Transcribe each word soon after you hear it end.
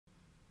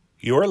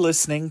You're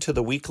listening to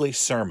the weekly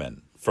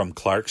sermon from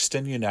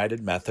Clarkston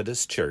United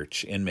Methodist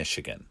Church in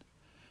Michigan.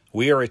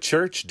 We are a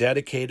church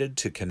dedicated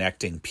to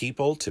connecting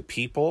people to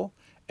people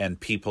and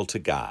people to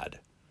God.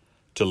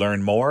 To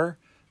learn more,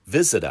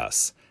 visit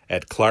us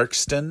at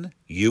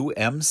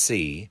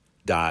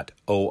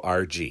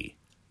clarkstonumc.org.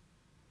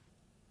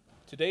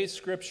 Today's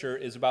scripture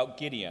is about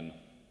Gideon,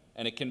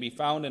 and it can be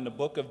found in the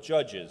book of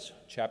Judges,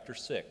 chapter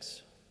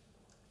 6.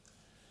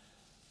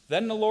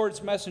 Then the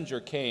Lord's messenger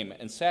came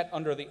and sat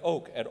under the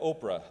oak at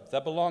Ophrah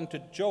that belonged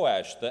to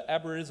Joash the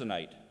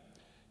Abiezrite.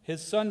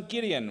 His son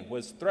Gideon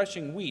was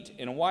threshing wheat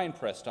in a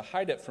winepress to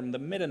hide it from the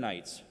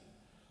Midianites.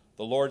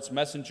 The Lord's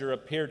messenger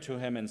appeared to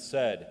him and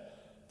said,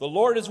 "The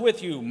Lord is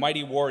with you,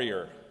 mighty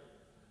warrior."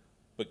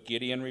 But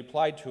Gideon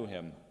replied to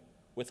him,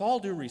 "With all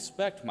due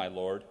respect, my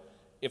Lord,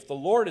 if the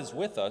Lord is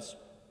with us,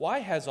 why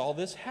has all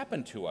this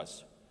happened to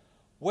us?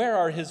 Where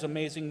are his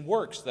amazing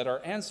works that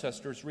our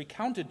ancestors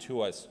recounted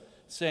to us,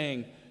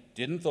 saying,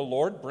 'Didn't the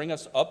Lord bring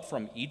us up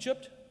from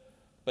Egypt?'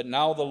 But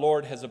now the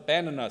Lord has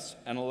abandoned us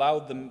and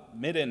allowed the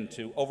Midian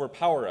to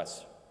overpower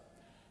us."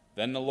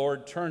 Then the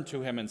Lord turned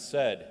to him and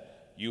said,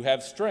 "You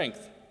have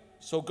strength,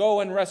 so go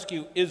and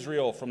rescue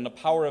Israel from the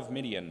power of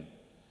Midian.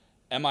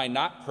 Am I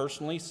not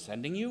personally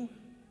sending you?"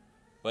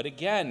 But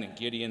again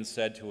Gideon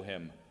said to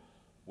him,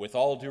 "With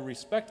all due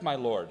respect, my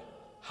Lord,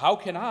 how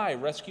can I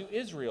rescue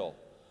Israel?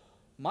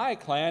 My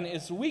clan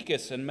is the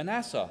weakest in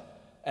Manasseh,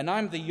 and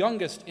I'm the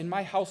youngest in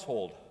my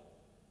household."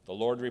 The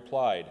Lord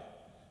replied,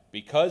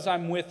 "Because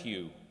I'm with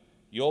you,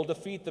 you'll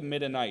defeat the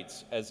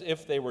Midianites as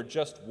if they were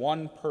just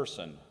one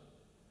person."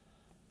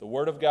 The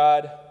word of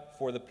God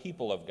for the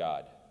people of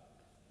God.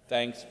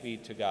 Thanks be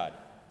to God.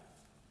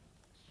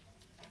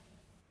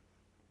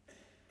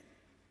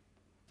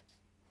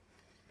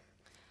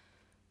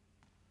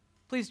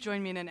 Please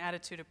join me in an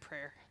attitude of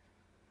prayer.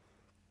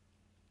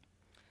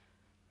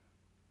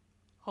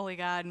 Holy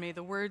God, may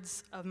the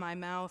words of my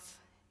mouth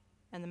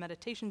and the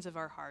meditations of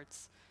our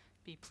hearts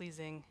be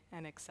pleasing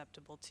and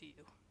acceptable to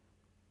you.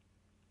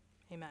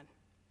 Amen.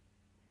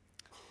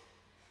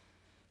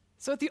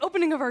 So at the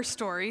opening of our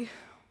story,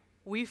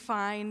 we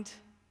find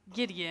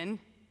Gideon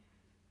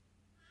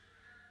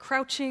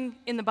crouching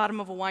in the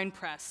bottom of a wine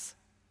press,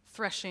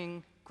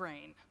 threshing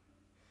grain.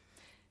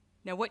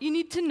 Now, what you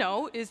need to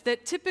know is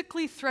that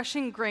typically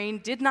threshing grain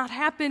did not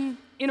happen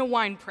in a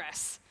wine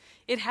press.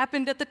 It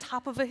happened at the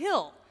top of a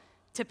hill,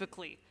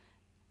 typically.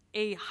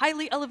 A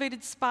highly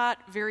elevated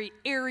spot, very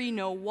airy,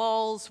 no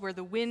walls, where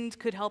the wind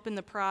could help in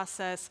the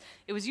process.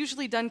 It was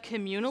usually done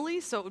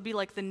communally, so it would be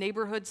like the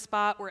neighborhood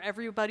spot where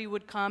everybody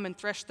would come and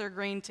thresh their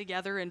grain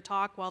together and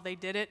talk while they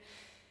did it.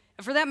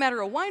 And for that matter,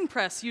 a wine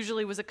press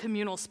usually was a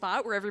communal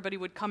spot where everybody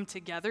would come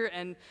together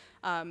and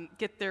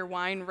get their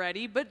wine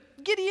ready.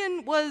 But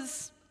Gideon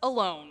was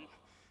alone,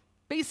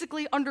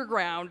 basically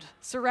underground,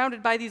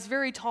 surrounded by these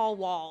very tall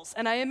walls.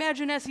 And I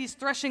imagine as he's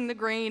threshing the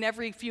grain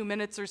every few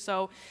minutes or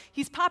so,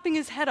 he's popping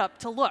his head up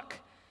to look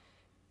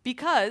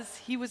because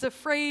he was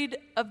afraid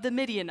of the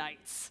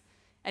Midianites.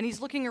 And he's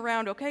looking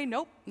around, okay,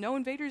 nope, no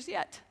invaders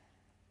yet.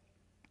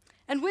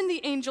 And when the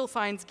angel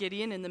finds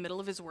Gideon in the middle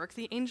of his work,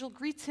 the angel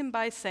greets him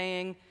by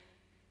saying,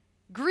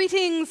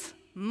 "Greetings,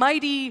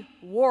 mighty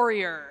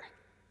warrior,"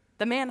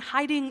 the man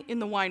hiding in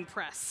the wine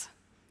press.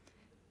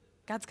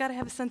 God's got to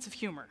have a sense of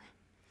humor.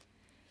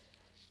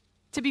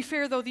 To be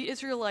fair, though, the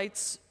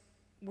Israelites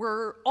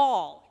were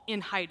all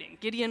in hiding.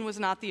 Gideon was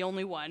not the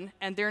only one,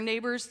 and their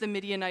neighbors, the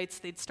Midianites,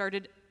 they'd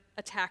started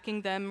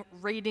attacking them,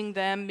 raiding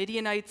them.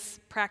 Midianites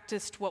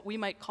practiced what we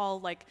might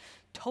call like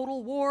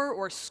total war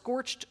or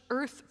scorched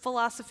earth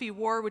philosophy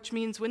war, which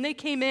means when they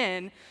came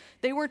in,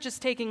 they weren't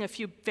just taking a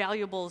few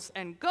valuables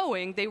and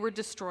going, they were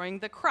destroying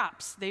the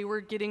crops. They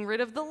were getting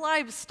rid of the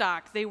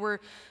livestock. They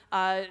were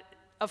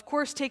of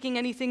course, taking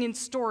anything in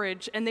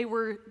storage, and they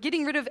were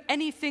getting rid of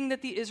anything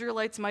that the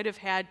Israelites might have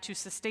had to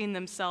sustain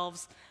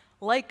themselves,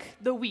 like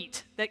the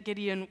wheat that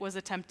Gideon was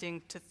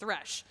attempting to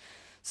thresh.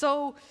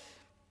 So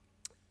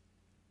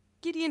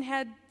Gideon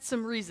had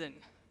some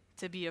reason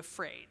to be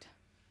afraid.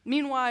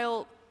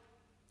 Meanwhile,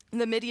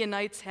 the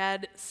Midianites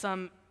had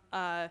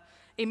a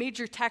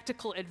major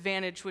tactical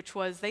advantage, which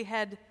was they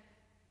had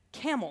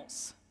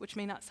camels, which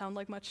may not sound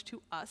like much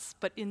to us,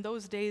 but in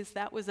those days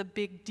that was a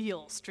big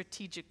deal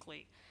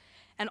strategically.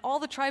 And all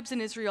the tribes in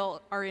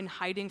Israel are in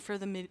hiding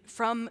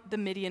from the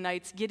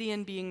Midianites,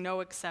 Gideon being no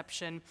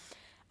exception.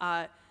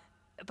 But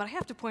I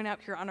have to point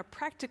out here, on a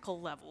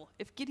practical level,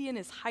 if Gideon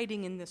is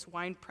hiding in this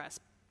wine press,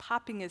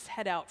 popping his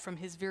head out from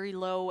his very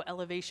low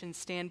elevation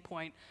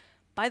standpoint,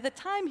 by the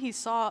time he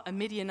saw a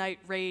Midianite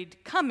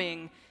raid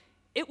coming,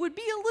 it would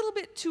be a little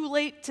bit too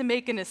late to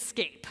make an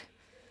escape.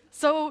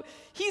 So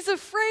he's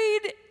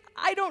afraid.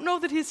 I don't know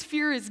that his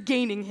fear is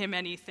gaining him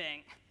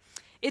anything.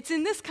 It's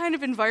in this kind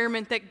of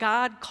environment that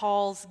God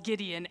calls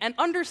Gideon, and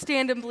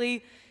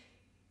understandably,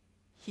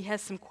 he has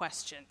some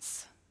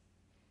questions.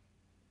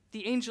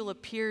 The angel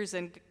appears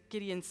and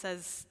Gideon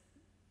says,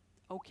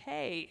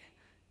 "Okay,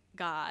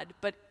 God,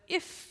 but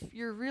if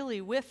you're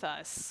really with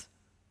us,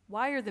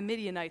 why are the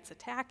Midianites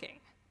attacking?"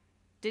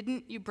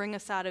 Didn't you bring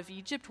us out of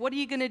Egypt? What are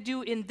you going to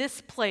do in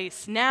this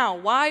place now?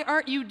 Why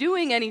aren't you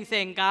doing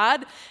anything,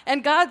 God?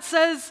 And God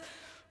says,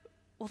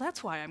 well,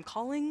 that's why I'm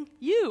calling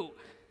you.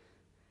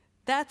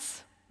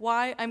 That's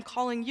why I'm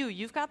calling you.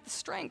 You've got the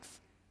strength.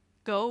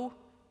 Go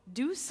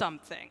do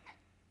something.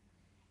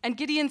 And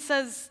Gideon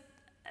says,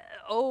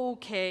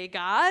 okay,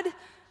 God,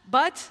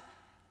 but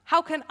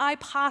how can I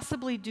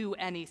possibly do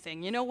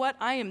anything? You know what?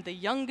 I am the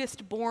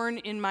youngest born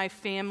in my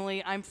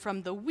family. I'm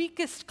from the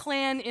weakest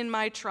clan in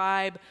my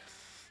tribe.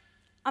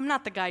 I'm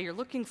not the guy you're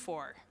looking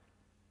for.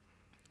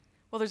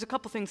 Well, there's a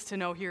couple things to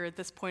know here at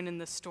this point in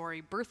this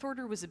story. Birth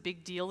order was a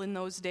big deal in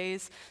those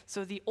days.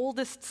 So the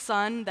oldest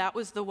son, that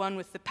was the one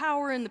with the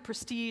power and the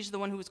prestige, the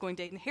one who was going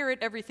to inherit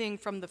everything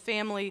from the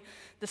family.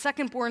 The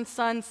second-born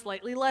son,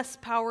 slightly less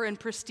power and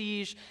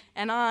prestige,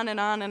 and on and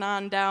on and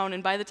on down.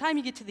 And by the time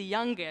you get to the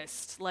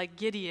youngest, like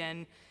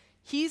Gideon,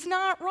 he's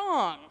not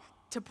wrong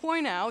to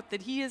point out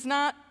that he is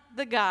not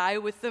the guy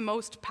with the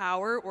most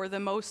power or the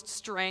most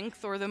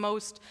strength or the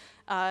most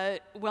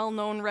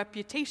well-known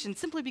reputation,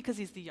 simply because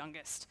he's the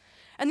youngest.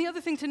 And the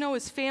other thing to know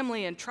is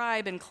family and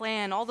tribe and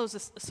clan, all those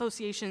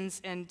associations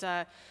and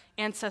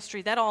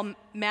ancestry, that all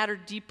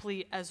mattered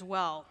deeply as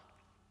well.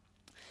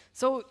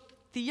 So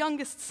the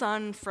youngest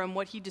son from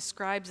what he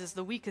describes as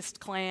the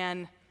weakest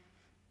clan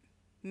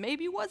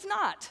maybe was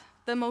not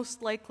the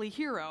most likely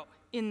hero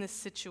in this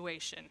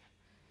situation.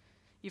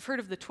 You've heard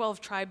of the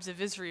 12 tribes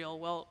of Israel.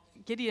 Well,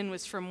 Gideon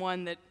was from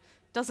one that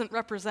doesn't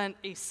represent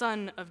a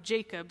son of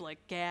Jacob like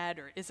Gad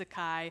or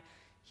Issachar.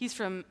 He's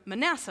from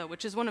Manasseh,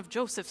 which is one of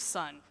Joseph's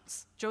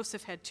sons.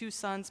 Joseph had two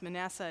sons,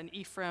 Manasseh and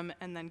Ephraim,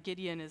 and then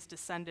Gideon is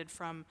descended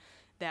from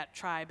that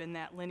tribe and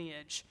that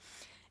lineage.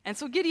 And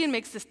so Gideon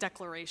makes this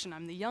declaration,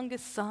 I'm the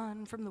youngest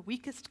son from the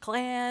weakest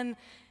clan.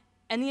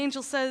 And the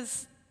angel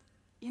says,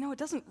 it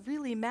doesn't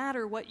really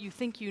matter what you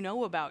think you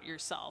know about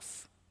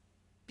yourself,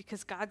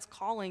 because God's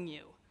calling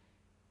you,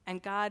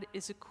 and God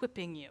is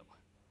equipping you,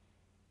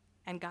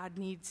 and God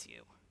needs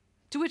you.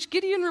 To which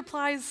Gideon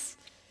replies,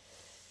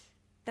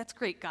 that's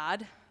great,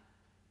 God,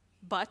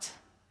 but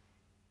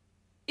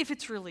if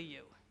it's really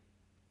you,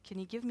 can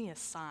you give me a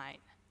sign?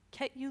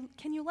 Can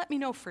you let me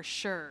know for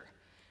sure?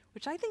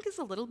 Which I think is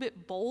a little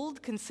bit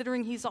bold,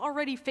 considering he's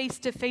already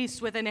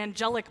face-to-face with an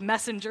angelic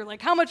messenger.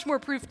 Like, how much more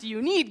proof do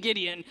you need,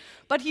 Gideon?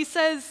 But he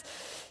says,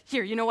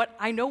 here, you know what?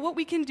 I know what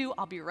we can do.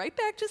 I'll be right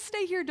back. Just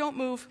stay here. Don't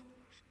move.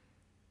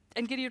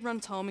 And Gideon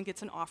runs home and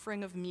gets an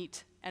offering of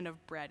meat and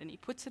of bread, and he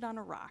puts it on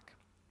a rock.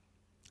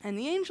 And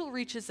the angel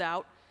reaches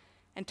out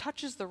and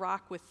touches the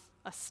rock with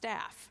a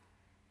staff.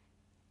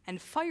 And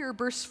fire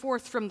bursts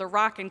forth from the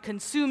rock and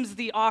consumes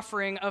the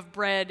offering of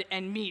bread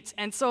and meat.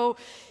 And so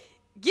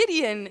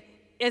Gideon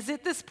is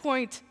at this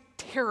point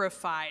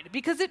terrified,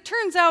 because it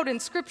turns out in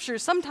Scripture,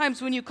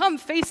 sometimes when you come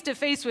face to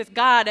face with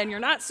God and you're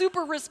not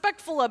super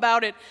respectful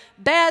about it,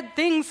 bad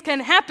things can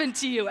happen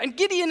to you. And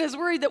Gideon is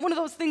worried that one of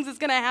those things is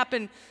going to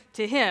happen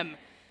to him.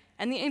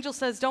 And the angel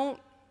says, don't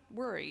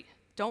worry,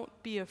 don't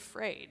be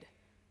afraid.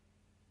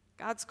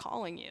 God's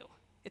calling you.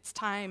 It's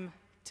time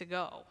to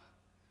go.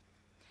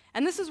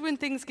 And this is when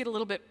things get a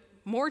little bit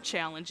more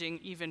challenging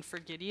even for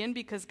Gideon,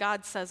 because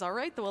God says, all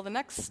right, well, the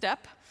next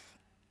step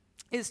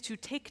is to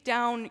take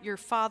down your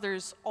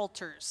father's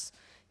altars.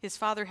 His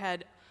father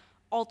had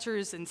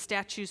altars and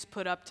statues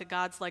put up to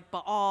gods like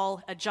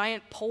Baal, a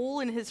giant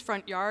pole in his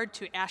front yard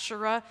to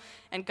Asherah,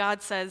 and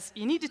God says,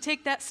 you need to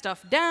take that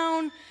stuff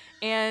down,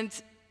 and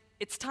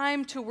it's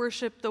time to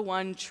worship the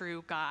one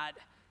true God.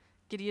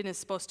 Gideon is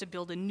supposed to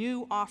build a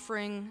new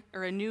offering,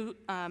 or a new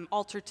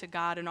altar to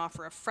God, and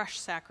offer a fresh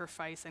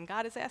sacrifice. And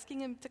God is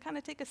asking him to kind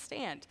of take a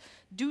stand,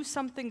 do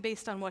something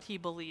based on what he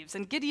believes.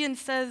 And Gideon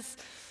says,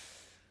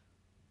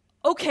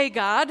 okay,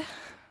 God,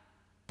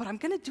 but I'm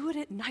going to do it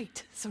at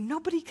night so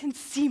nobody can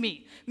see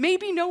me.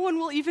 Maybe no one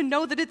will even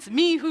know that it's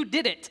me who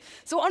did it.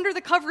 So under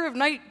the cover of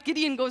night,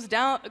 Gideon goes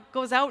out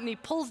and he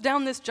pulls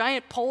down this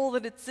giant pole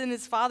that it's in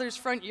his father's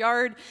front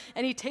yard,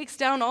 and he takes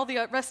down all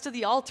the rest of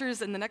the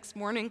altars. And the next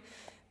morning,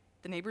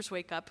 the neighbors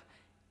wake up,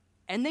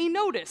 and they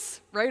notice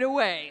right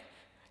away,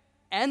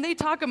 and they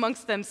talk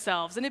amongst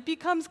themselves, and it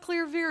becomes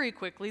clear very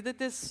quickly that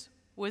this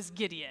was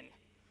Gideon.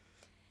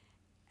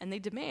 And they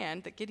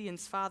demand that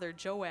Gideon's father,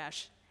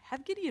 Joash,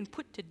 have Gideon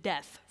put to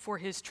death for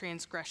his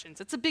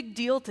transgressions. It's a big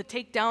deal to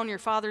take down your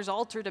father's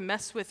altar, to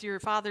mess with your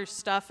father's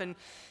stuff, and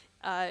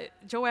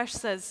Joash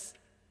says,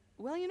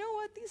 well, you know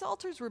what? These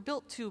altars were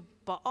built to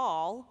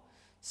Baal,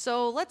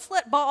 so let's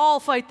let Baal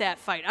fight that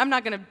fight. I'm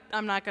not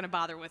gonna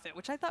bother with it,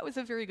 which I thought was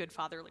a very good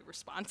fatherly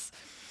response.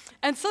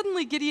 And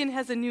suddenly Gideon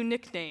has a new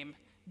nickname,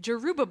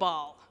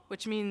 Jerubbaal,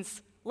 which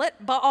means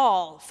let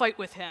Baal fight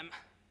with him.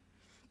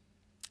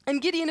 And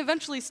Gideon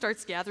eventually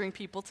starts gathering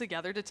people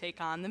together to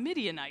take on the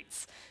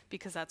Midianites,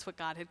 because that's what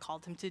God had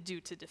called him to do,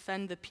 to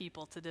defend the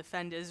people, to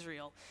defend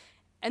Israel.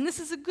 And this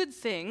is a good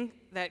thing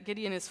that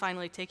Gideon is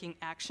finally taking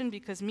action,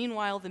 because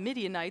meanwhile the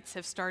Midianites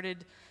have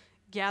started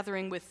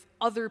gathering with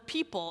other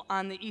people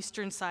on the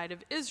eastern side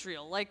of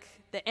Israel, like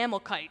the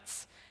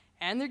Amalekites.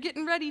 And they're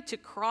getting ready to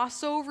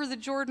cross over the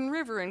Jordan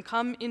River and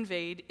come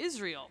invade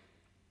Israel.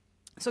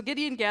 So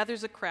Gideon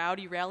gathers a crowd,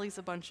 he rallies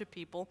a bunch of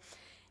people,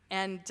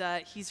 and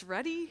he's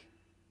ready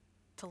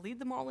to lead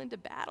them all into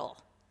battle.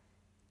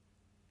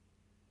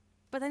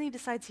 But then he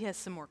decides he has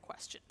some more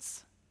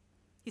questions.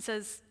 He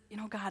says,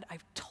 God,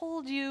 I've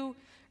told you,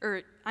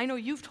 or I know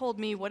you've told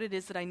me what it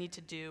is that I need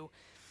to do,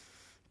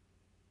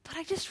 but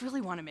I just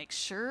really want to make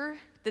sure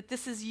that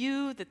this is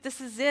you, that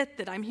this is it,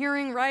 that I'm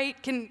hearing right.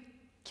 Can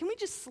we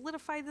just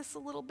solidify this a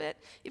little bit?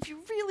 If you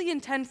really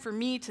intend for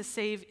me to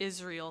save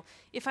Israel,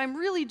 if I'm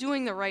really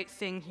doing the right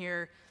thing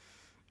here,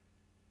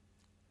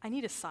 I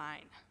need a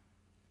sign.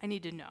 I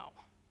need to know.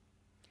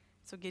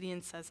 So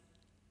Gideon says,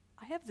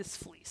 I have this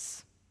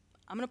fleece.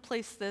 I'm going to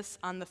place this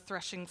on the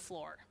threshing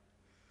floor.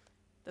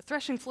 The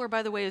threshing floor,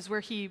 by the way, is where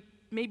he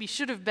maybe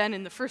should have been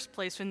in the first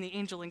place when the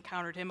angel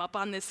encountered him, up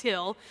on this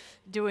hill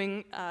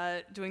doing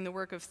the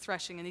work of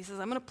threshing. And he says,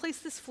 I'm going to place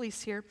this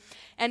fleece here,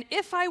 and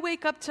if I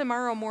wake up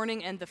tomorrow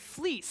morning and the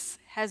fleece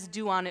has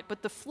dew on it,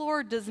 but the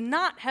floor does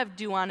not have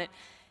dew on it,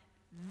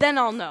 then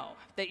I'll know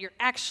that you're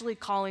actually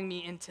calling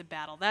me into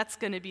battle. That's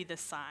going to be the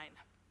sign.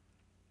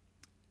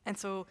 And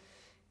so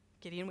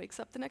Gideon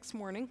wakes up the next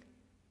morning,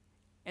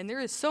 and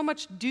there is so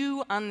much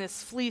dew on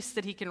this fleece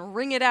that he can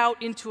wring it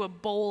out into a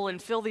bowl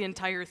and fill the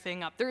entire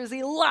thing up. There is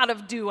a lot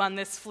of dew on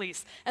this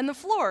fleece. And the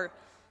floor,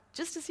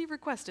 just as he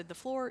requested, the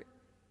floor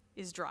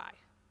is dry.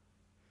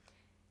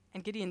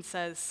 And Gideon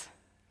says,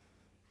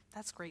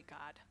 that's great,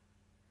 God.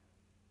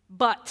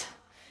 But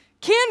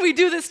can we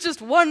do this just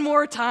one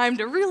more time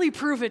to really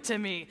prove it to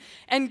me?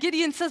 And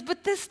Gideon says,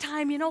 but this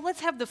time,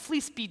 let's have the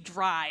fleece be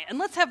dry, and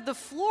let's have the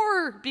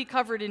floor be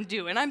covered in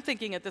dew. And I'm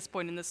thinking at this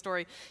point in the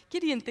story,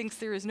 Gideon thinks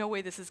there is no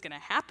way this is going to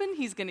happen.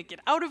 He's going to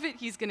get out of it.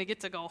 He's going to get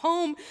to go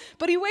home.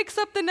 But he wakes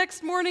up the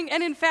next morning,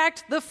 and in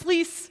fact, the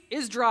fleece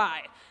is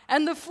dry,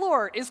 and the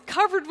floor is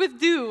covered with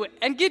dew.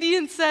 And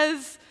Gideon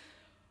says,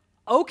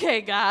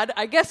 okay, God,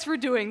 I guess we're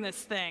doing this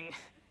thing.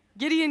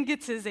 Gideon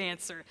gets his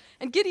answer.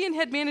 And Gideon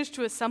had managed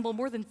to assemble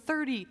more than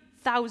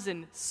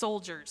 30,000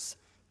 soldiers.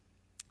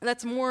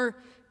 That's more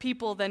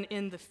people than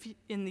in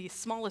the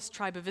smallest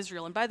tribe of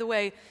Israel. And by the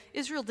way,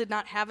 Israel did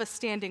not have a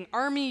standing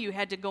army. You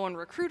had to go and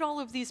recruit all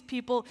of these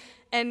people.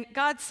 And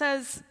God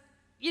says,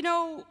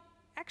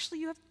 actually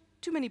you have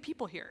too many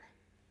people here.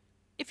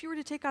 If you were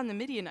to take on the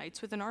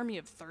Midianites with an army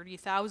of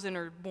 30,000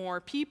 or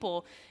more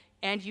people,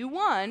 and you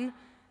won,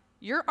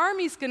 your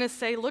army's going to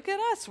say, look at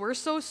us, we're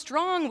so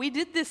strong, we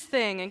did this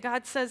thing. And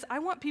God says, I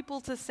want people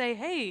to say,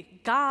 hey,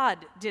 God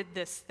did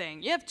this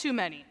thing. You have too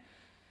many.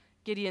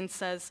 Gideon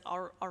says,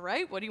 all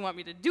right, what do you want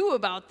me to do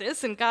about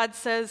this? And God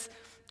says,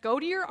 go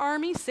to your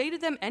army, say to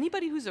them,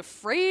 anybody who's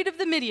afraid of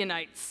the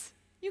Midianites,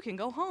 you can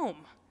go home.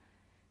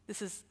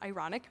 This is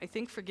ironic, I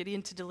think, for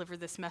Gideon to deliver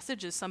this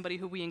message as somebody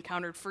who we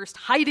encountered first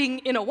hiding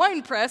in a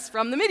wine press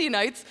from the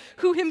Midianites,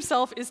 who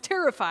himself is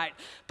terrified.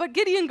 But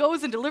Gideon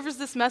goes and delivers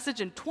this message,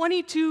 and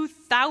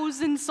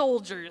 22,000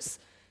 soldiers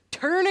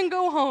turn and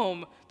go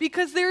home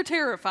because they're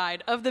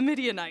terrified of the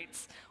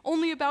Midianites.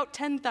 Only about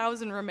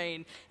 10,000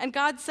 remain. And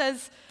God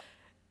says,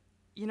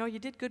 you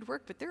did good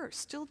work, but there are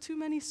still too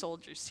many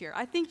soldiers here.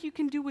 I think you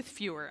can do with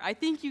fewer. I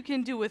think you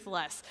can do with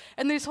less.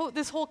 And there's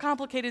this whole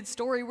complicated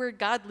story where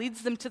God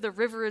leads them to the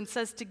river and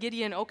says to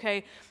Gideon,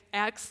 okay,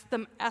 ask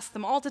them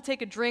all to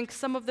take a drink.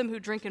 Some of them who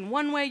drink in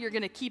one way, you're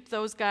going to keep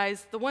those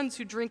guys. The ones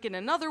who drink in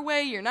another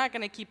way, you're not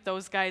going to keep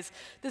those guys.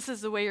 This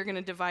is the way you're going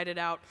to divide it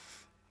out.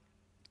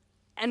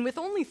 And with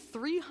only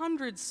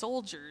 300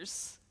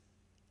 soldiers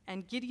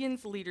and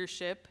Gideon's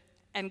leadership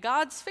and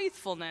God's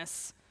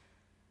faithfulness,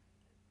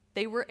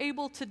 they were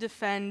able to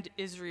defend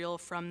Israel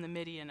from the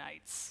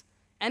Midianites.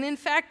 And in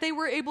fact, they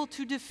were able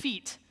to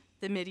defeat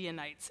the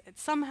Midianites. And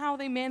somehow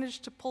they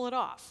managed to pull it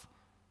off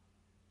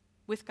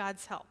with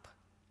God's help.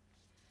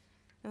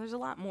 Now, there's a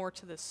lot more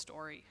to this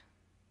story,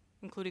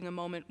 including a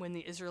moment when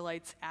the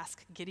Israelites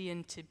ask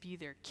Gideon to be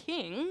their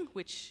king,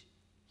 which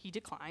he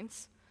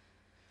declines.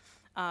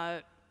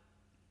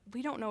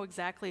 We don't know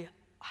exactly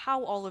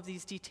how all of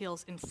these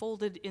details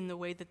unfolded in the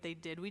way that they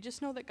did. We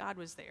just know that God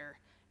was there,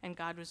 and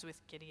God was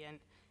with Gideon.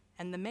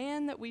 And the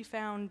man that we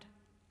found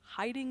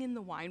hiding in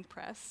the wine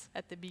press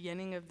at the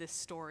beginning of this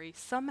story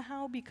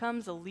somehow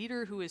becomes a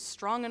leader who is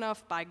strong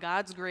enough by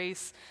God's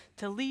grace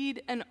to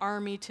lead an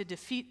army to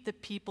defeat the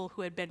people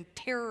who had been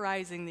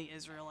terrorizing the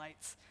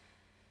Israelites.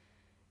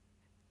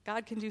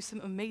 God can do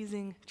some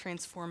amazing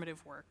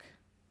transformative work.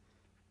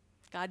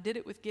 God did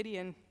it with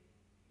Gideon.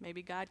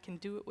 Maybe God can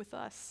do it with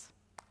us.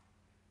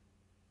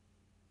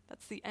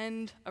 That's the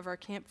end of our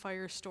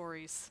campfire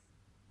stories.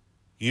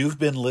 You've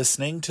been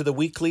listening to the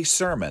weekly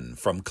sermon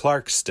from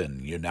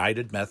Clarkston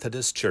United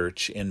Methodist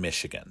Church in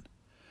Michigan.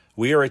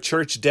 We are a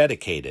church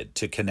dedicated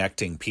to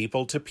connecting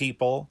people to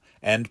people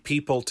and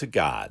people to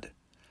God.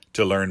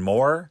 To learn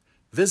more,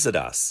 visit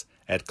us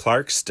at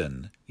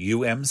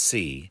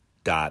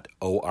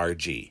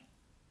clarkstonumc.org.